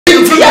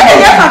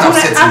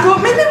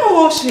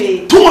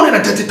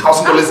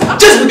$230,000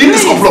 just within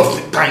this couple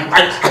of time.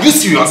 Are you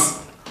serious?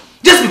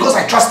 Just because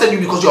I trusted you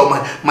because you're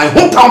my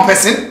hometown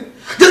person?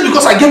 Just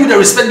because I gave you the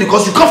respect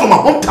because you come from my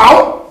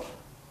hometown?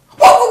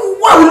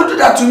 Why will you do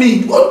that to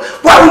me?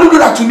 Why will you do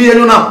that to me,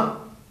 Eliona?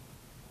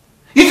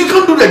 If you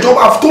can't do the job,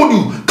 I've told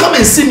you, come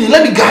and see me,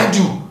 let me guide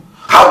you.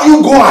 How do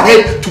you go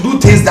ahead to do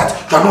things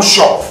that you are not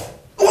sure of?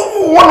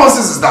 What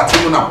nonsense is that,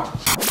 Eliona?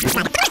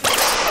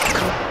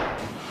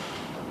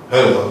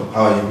 Hello,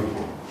 how are you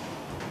people?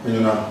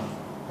 Eliona,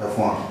 have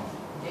fun.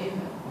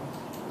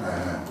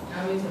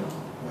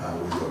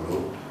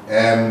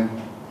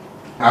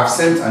 I've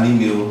sent an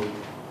email.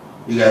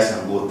 You guys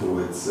can go through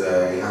it.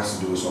 It has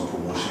to do with some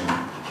promotion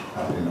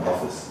happening in the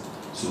office.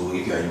 So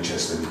if you are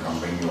interested, you can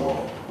bring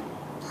your,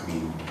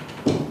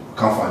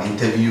 come for an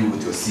interview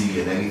with your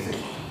CV and anything.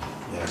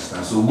 You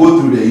understand? So go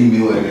through the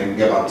email and then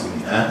get back to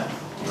me.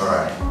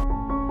 Alright.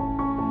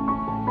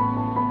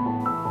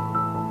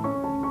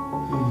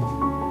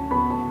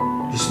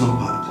 It's not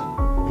bad.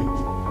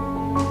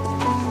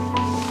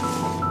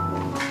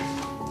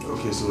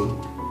 Okay, so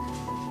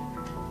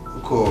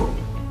call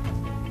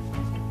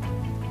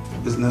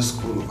Business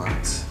School of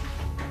Arts,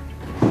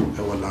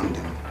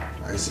 London.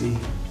 I see.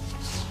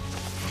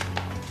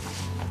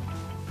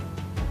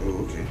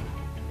 Oh, okay.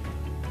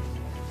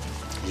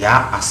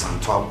 Yeah,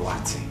 Asantwa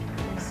Boateng.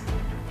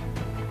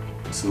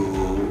 So,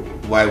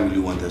 why will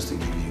you want us to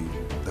give you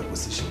the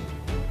position?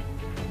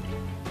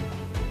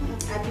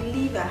 I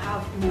believe I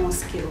have more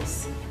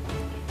skills.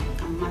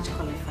 I'm much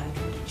qualified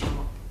for the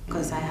job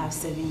because I have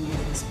 7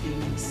 years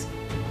experience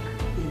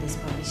in this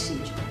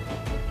publishing job.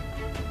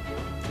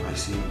 I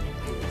see.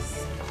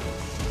 Yes.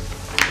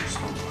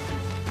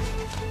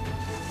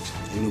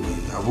 Anyway,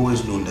 I've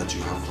always known that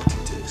you have what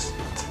it takes.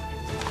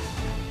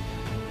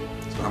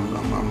 So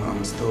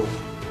I'm still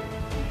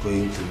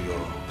going through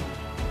your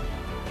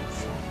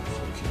forms,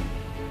 okay?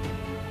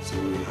 So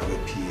you have a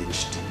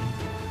PhD.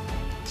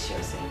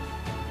 Sure, sir.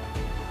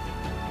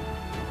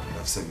 You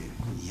have 7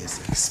 years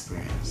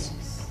experience.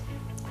 Yes.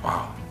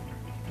 Wow.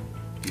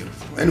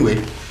 Beautiful. Anyway,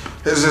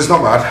 this is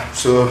not bad.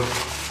 So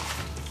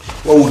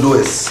what we'll do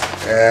is,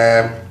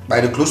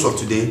 by the close of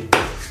today,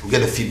 we'll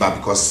get the feedback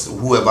because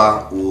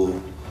whoever will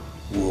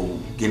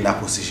gain that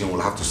position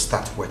will have to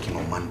start working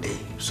on Monday.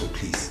 So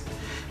please,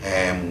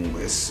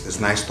 it's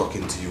nice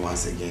talking to you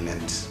once again,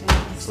 and it's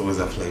always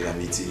a pleasure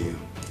meeting you.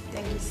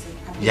 Thank you, sir.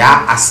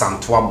 Yeah,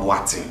 Asantwa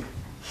Boateng.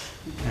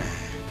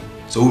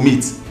 So we'll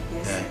meet.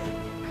 Yes.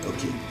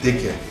 Okay,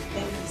 take care.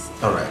 Thank you, sir.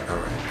 All right.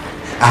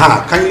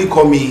 Aha, kindly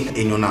call me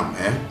Enyonam.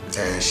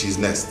 She's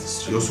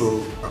next. She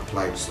also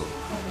applied, so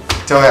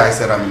tell her I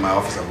said I'm in my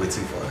office. I'm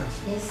waiting for her.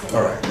 Yes, sir.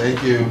 All right,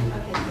 thank you.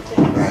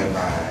 Okay.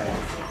 Bye.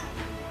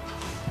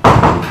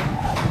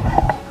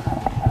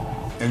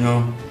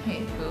 Enyo.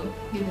 Hey, good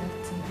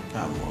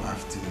afternoon.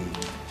 Afternoon.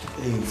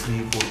 In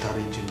free water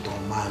region to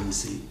man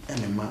say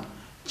enema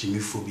Jimmy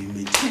Phoebe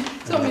mate.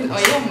 So me or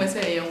you must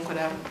say young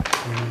koda.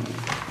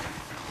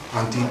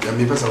 Auntie,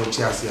 me person will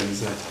chair say and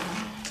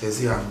says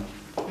here.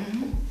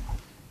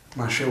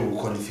 My share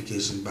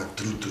qualification but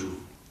true.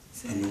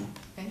 You know.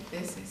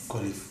 This is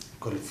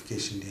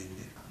Qualification then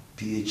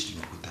PhD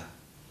Makuta.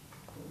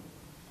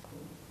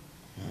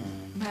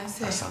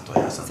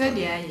 Said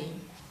yeah.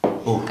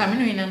 Oh,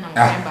 coming in and I'm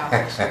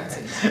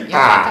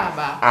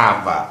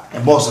a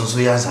boss and so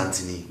yes,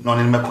 Anthony. None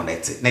in my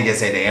connected. Nigga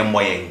said the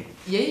MYN.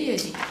 Yeah.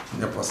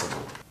 Not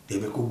possible. They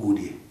will go good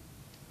here.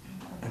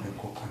 And a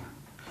coconut.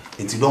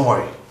 And don't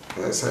worry.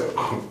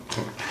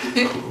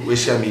 We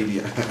share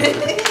media.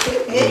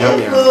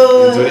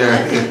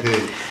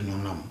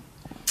 No.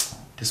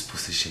 This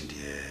position,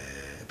 dear.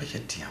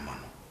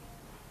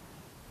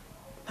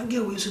 I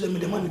get away so that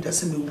the money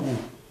doesn't me woo.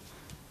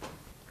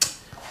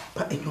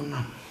 But I don't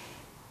know.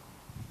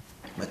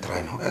 I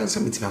try now. I say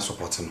meeting and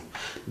supporting.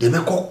 They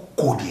make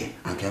code here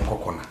and can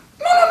coconut.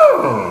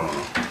 No.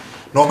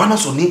 No, man,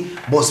 also need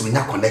boss with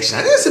no connection.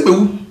 I say me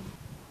woo.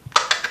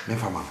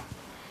 Never man.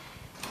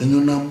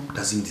 Enyonam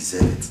doesn't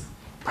deserve it.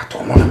 But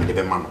I'm not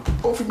the man.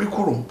 Oh, for me,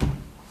 cool.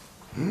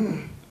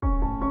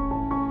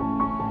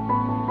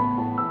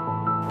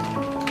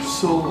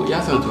 So,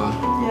 Yasantwa,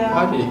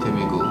 how did it go?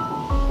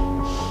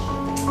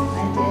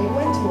 And it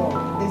went well.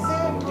 They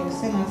said they will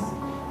send us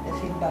the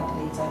feedback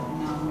later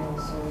in our mail,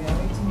 so we are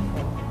waiting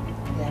for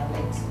their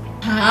letter.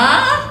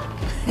 Huh?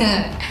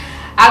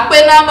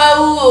 Akwena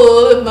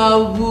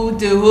mau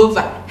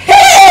Jehovah.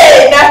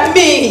 Hey, that's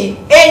me.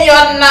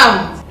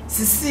 Enyonam.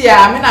 Sisi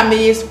ya, me na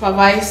me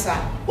supervisor.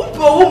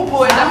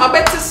 Umpo, and I'm a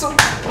better so.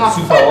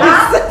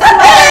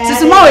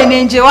 Sisuma we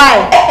nenje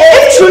why?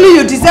 If truly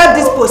you deserve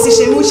this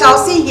position, we shall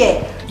see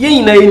here.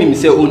 You know him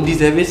say on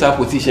deserve this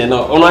position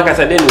now. On like I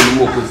said, then we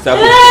more position.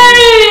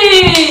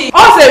 Hey!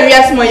 Also, we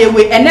are small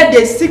way, and that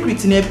the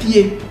secret in a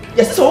PA.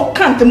 Yes, so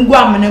can't them go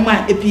on and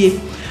man a PA.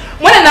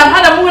 When I'm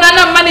had a moon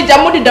and manager,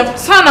 modded the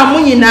son of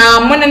money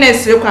now, one and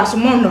a class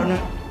mono.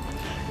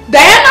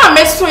 Diana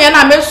made so and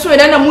I made so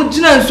and a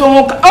mujina and so.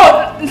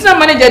 Oh, it's not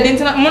manager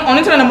didn't on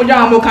it and a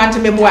mujamo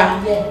can't be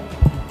one.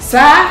 Sir,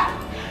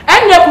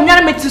 and the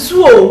Punyana made to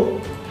swow.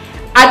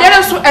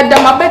 Adere so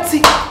edama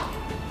beti.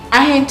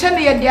 Ahenche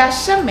ne ye de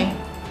ahye me.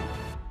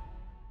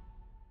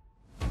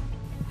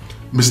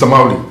 Mr.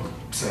 Mowley,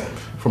 Sir.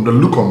 from the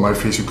look on my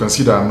face, you can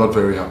see that I'm not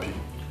very happy.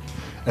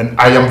 And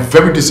I am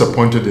very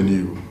disappointed in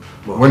you.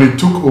 When you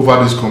took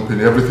over this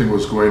company, everything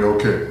was going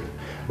okay.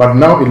 But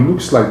now it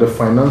looks like the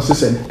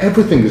finances and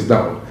everything is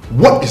down.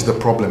 What is the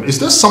problem? Is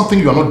there something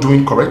you are not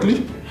doing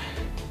correctly?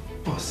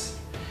 Boss,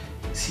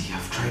 see,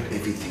 I've tried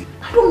everything.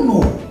 I don't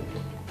know.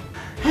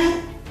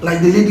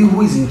 Like the lady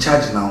who is in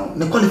charge now,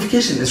 the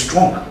qualification is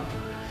strong.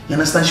 You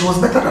understand? She was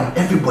better than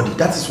everybody.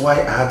 That is why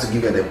I had to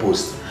give her the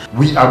post.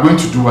 We are going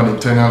to do an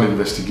internal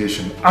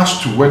investigation as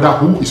to whether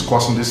who is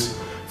causing this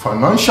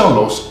financial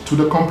loss to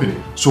the company.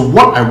 So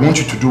what I want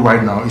you to do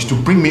right now is to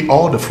bring me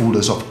all the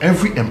folders of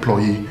every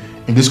employee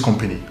in this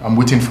company. I'm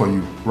waiting for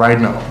you right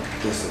now.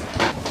 Yes, sir.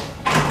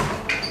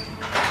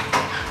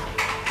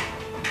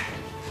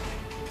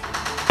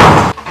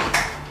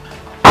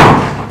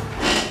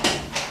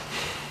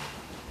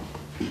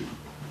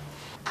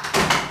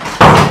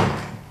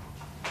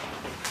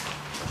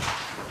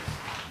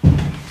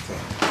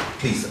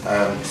 Please,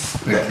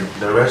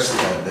 the rest,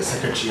 the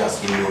secretary has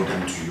emailed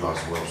them to you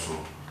as well, so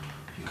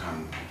you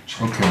can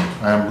check. Okay,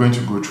 I am going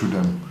to go through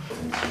them.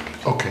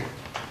 Okay,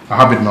 I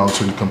have it now,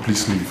 so you can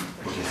please leave.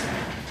 Okay, sir.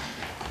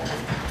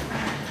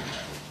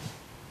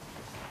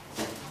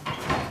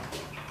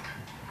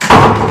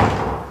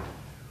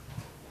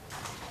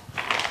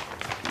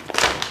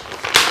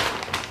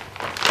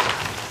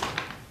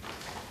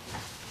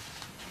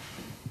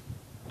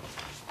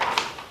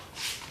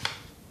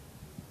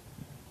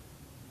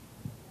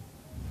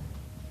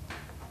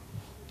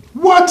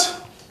 What?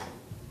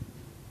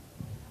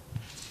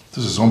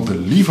 This is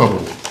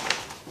unbelievable.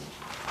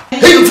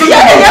 Hey, you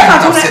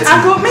Uncle,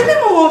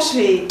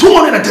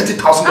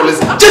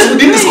 $230,000 just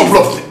within this couple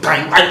of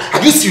time.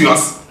 Are you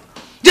serious?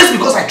 Just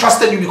because I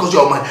trusted you because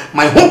you're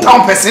my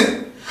hometown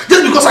person?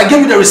 Just because I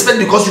gave you the respect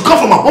because you come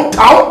from my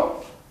hometown?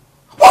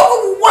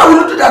 Why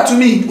will you do that to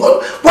me?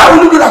 Why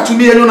will you do that to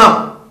me,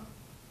 Eleanor?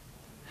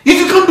 If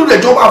you can't do the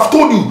job, I've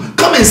told you,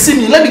 come and see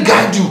me, let me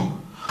guide you.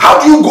 How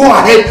do you go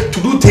ahead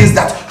to do things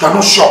that you are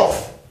not sure of?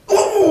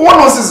 What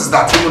nonsense is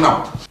that,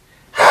 Eleanor?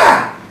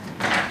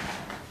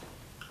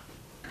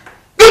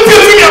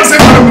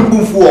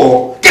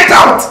 Get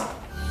out!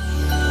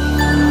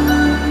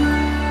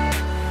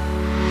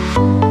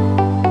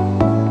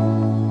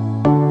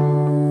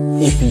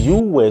 If you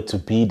were to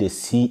be the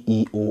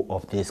CEO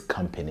of this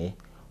company,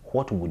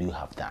 what would you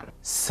have done?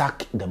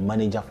 Sack the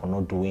manager for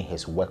not doing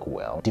his work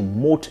well,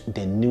 demote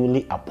the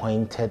newly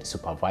appointed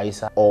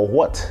supervisor, or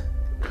what?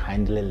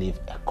 Kindly leave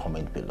a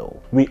comment below.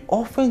 We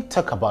often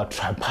talk about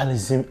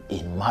tribalism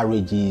in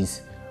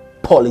marriages,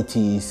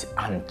 politics,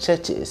 and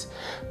churches,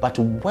 but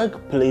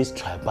workplace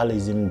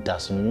tribalism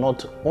does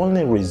not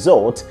only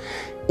result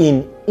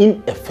in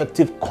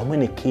ineffective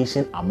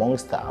communication among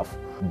staff,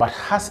 but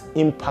has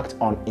impact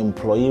on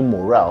employee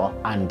morale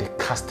and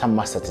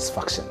customer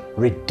satisfaction,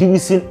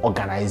 reducing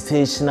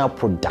organizational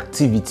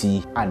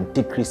productivity and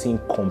decreasing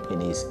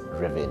companies'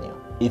 revenue.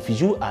 If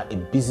you are a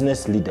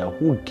business leader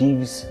who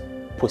gives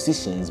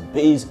positions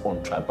based on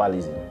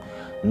tribalism,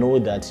 know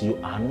that you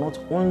are not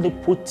only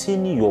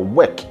putting your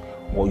work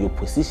or your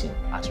position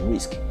at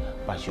risk,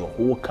 but your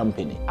whole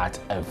company at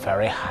a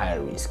very high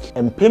risk.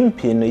 And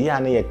pimpin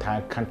yana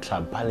yeta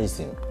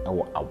tribalism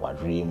or our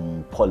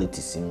dream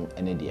politism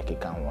and the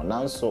African one.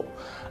 Also,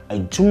 a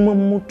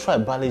jumamu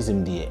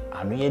tribalism de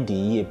anoye de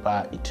ye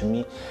pa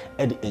itumi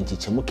ed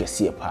enchichemu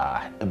kese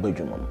pa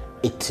ebedwumam.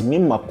 Itimi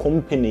ma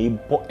company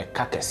bo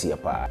eka kese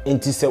pa.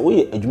 Enti se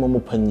oye adwumamu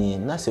panyi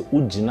na se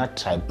ugina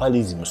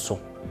tribalism so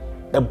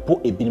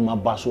ebo ebinima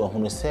baso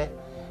ahono se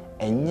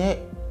enye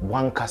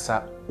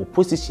wankasa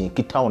opposition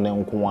kita one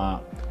nkoa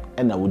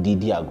ena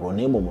wodidi agro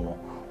na emom no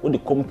wodi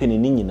company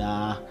ni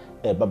nyina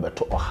eba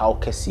beto ohaw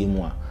kese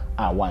mu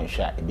a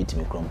wanhwa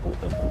ebitimi krompo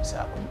egu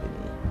sa company.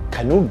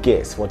 Can you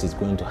guess what is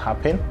going to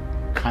happen?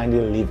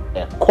 Kindly leave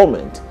a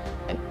comment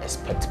and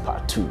expect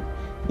part 2.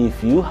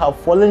 If you have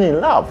fallen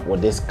in love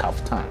with this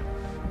kaftan,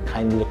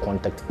 kindly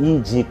contact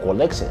EG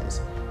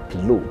Collections.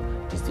 Below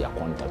is their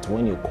contact.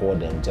 When you call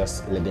them,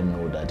 just let them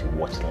know that you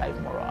watch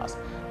Live Morals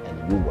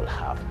and you will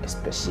have a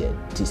special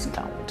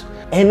discount.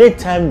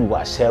 Anytime you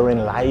are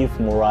sharing Live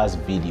Morals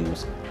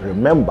videos,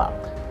 remember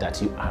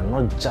that you are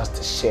not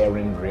just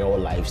sharing real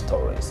life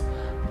stories,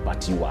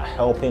 but you are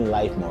helping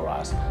Live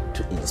Morals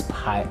to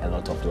inspire a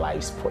lot of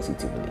lives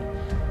positively.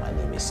 My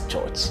name is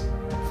George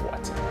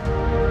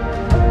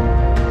Boateng.